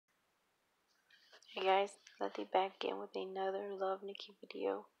Hey guys, Letty back again with another Love Nikki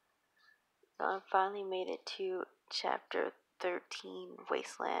video. I finally made it to chapter 13,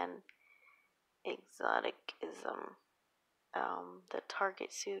 Wasteland Exoticism. The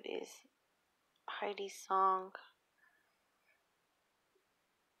target suit is Heidi's song.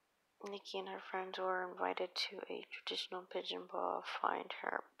 Nikki and her friends were invited to a traditional pigeon ball. Find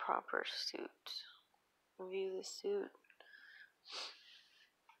her proper suit. View the suit.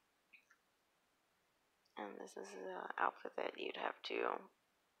 And this is the outfit that you'd have to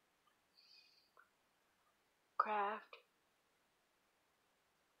craft.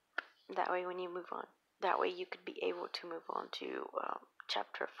 That way when you move on, that way you could be able to move on to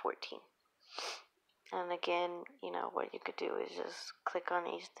chapter 14. And again, what you could do is just click on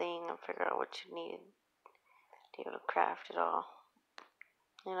each thing and figure out what you need to be able to craft it all.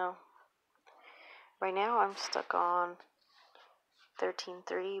 Right now I'm stuck on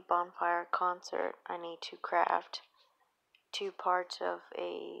 13.3 Bonfire Concert. I need to craft 2 parts of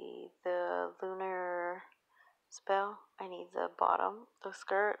the lunar spell. I need the bottom, the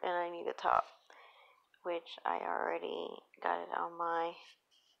skirt, and I need the top, which I already got it on my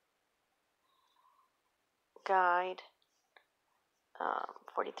guide.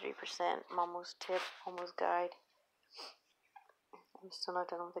 43% almost tip, almost guide. I'm still not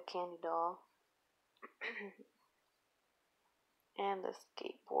done with the candy doll. And the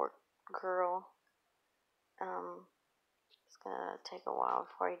skateboard girl. It's gonna take a while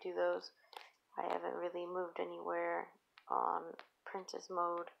before I do those. I haven't really moved anywhere on princess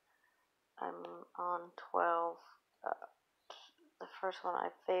mode. I'm on 12. The first one I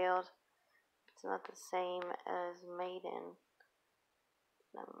failed. It's not the same as Maiden.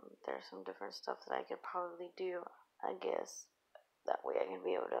 There's some different stuff that I could probably do, I guess. That way I can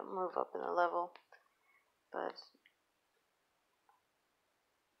be able to move up in the level. But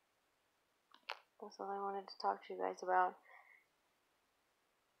that's all I wanted to talk to you guys about.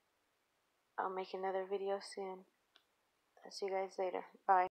 I'll make another video soon. I'll see you guys later. Bye.